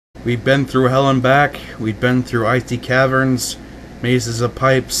We've been through hell and back. We've been through icy caverns, mazes of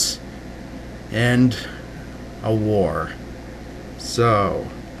pipes, and a war. So,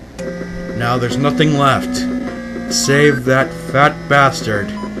 now there's nothing left. Save that fat bastard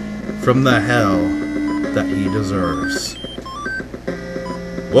from the hell that he deserves.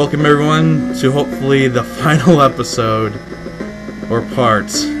 Welcome everyone to hopefully the final episode or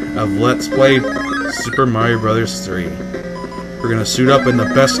part of Let's Play Super Mario Bros. 3. We're gonna suit up in the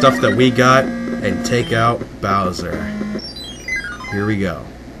best stuff that we got and take out Bowser. Here we go.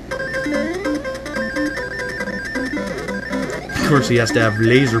 Of course he has to have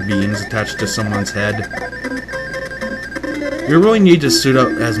laser beams attached to someone's head. You really need to suit up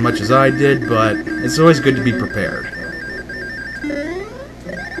as much as I did, but it's always good to be prepared.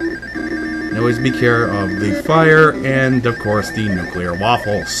 And always be care of the fire and, of course, the nuclear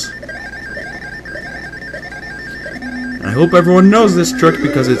waffles. And I hope everyone knows this trick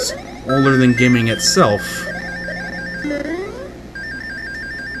because it's older than gaming itself.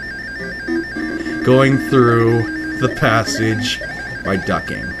 Going through the passage by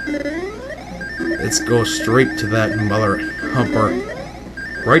ducking. Let's go straight to that mother humper.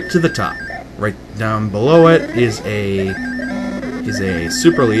 Right to the top. Right down below it is a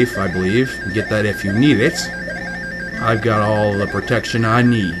super leaf, I believe. You get that if you need it. I've got all the protection I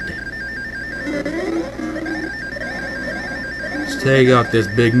need. Let's take out this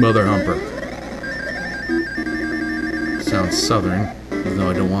big mother humper. Sounds southern, even though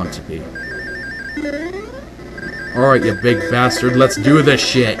I don't want to be. Alright, you big bastard, let's do this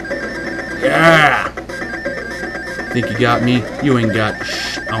shit! Yeah! Think you got me? You ain't got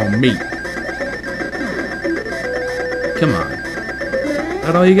shh on me. Come on.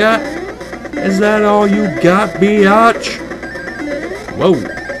 That all you got? Is that all you got, biatch? Whoa.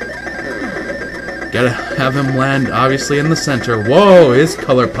 Gotta have him land, obviously, in the center. Whoa, his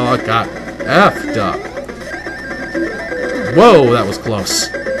color palette got effed up. Whoa, that was close.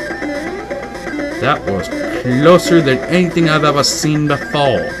 That was closer than anything I've ever seen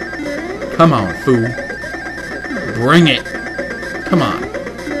before. Come on, fool. Bring it. Come on.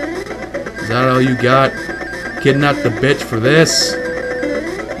 Is that all you got? Kidnap the bitch for this?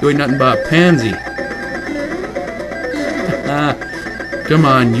 You ain't nothing but a pansy. Come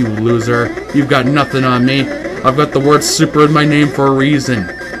on, you loser. You've got nothing on me. I've got the word super in my name for a reason.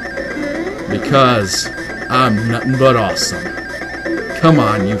 Because I'm nothing but awesome. Come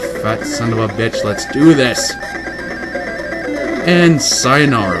on, you fat son of a bitch. Let's do this. And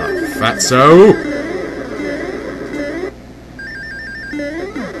sayonara, fatso.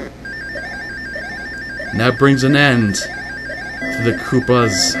 And that brings an end to the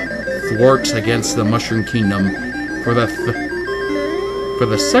Koopa's thwart against the Mushroom Kingdom for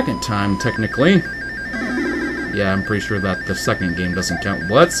the second time, technically. Yeah, I'm pretty sure that the second game doesn't count.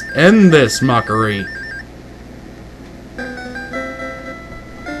 Let's end this mockery.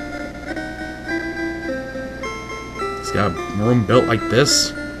 It's got a room built like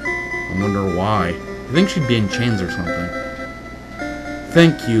this. I wonder why. I think she'd be in chains or something.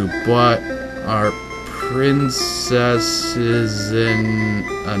 Thank you, but our princess is in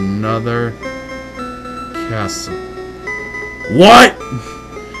another castle. What?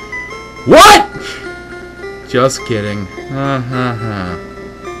 What? Just kidding. Ha ha ha.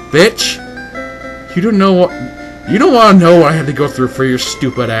 Bitch! You don't know what. You don't want to know what I had to go through for your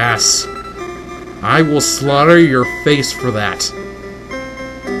stupid ass. I will slaughter your face for that.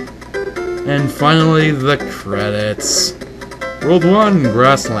 And finally, the credits. World 1,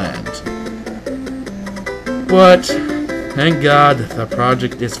 Grassland. But, thank God, the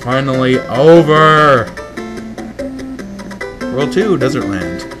project is finally over! World 2, Desert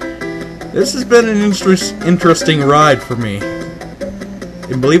Land. This has been an interesting ride for me.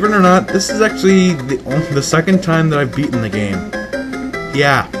 And believe it or not, this is actually the second time that I've beaten the game.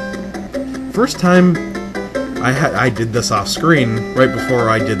 Yeah. First time, I did this off screen, right before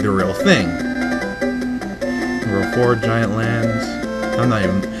I did the real thing. World 4, Giant Lands.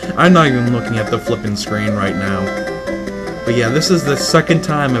 I'm not even looking at the flipping screen right now. But yeah, this is the second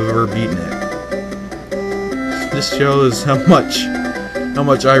time I've ever beaten it. This shows how much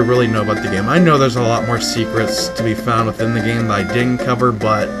I really know about the game. I know there's a lot more secrets to be found within the game that I didn't cover,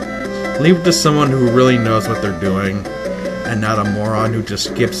 but leave it to someone who really knows what they're doing, and not a moron who just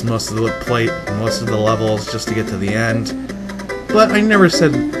skips most of the levels just to get to the end. But I never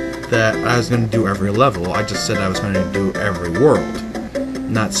said that I was going to do every level. I just said I was going to do every world.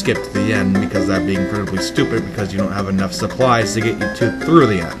 Not skip to the end, because that'd be incredibly stupid because you don't have enough supplies to get you through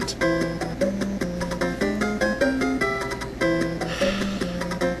the end.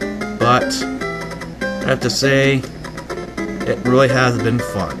 But I have to say, It really has been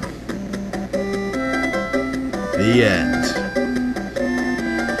fun. The end.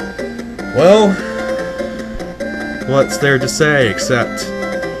 Well, what's there to say except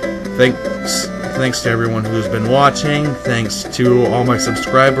thanks to everyone who's been watching, thanks to all my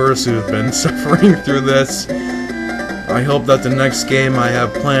subscribers who've been suffering through this. I hope that the next game I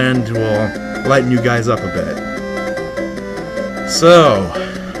have planned will lighten you guys up a bit. So,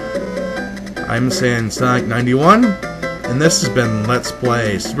 I'm Saiyan 91, and this has been Let's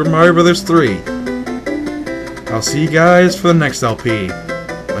Play Super Mario Bros. 3. I'll see you guys for the next LP.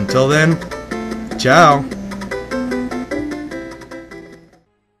 Until then, ciao!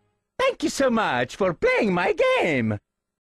 Thank you so much for playing my game!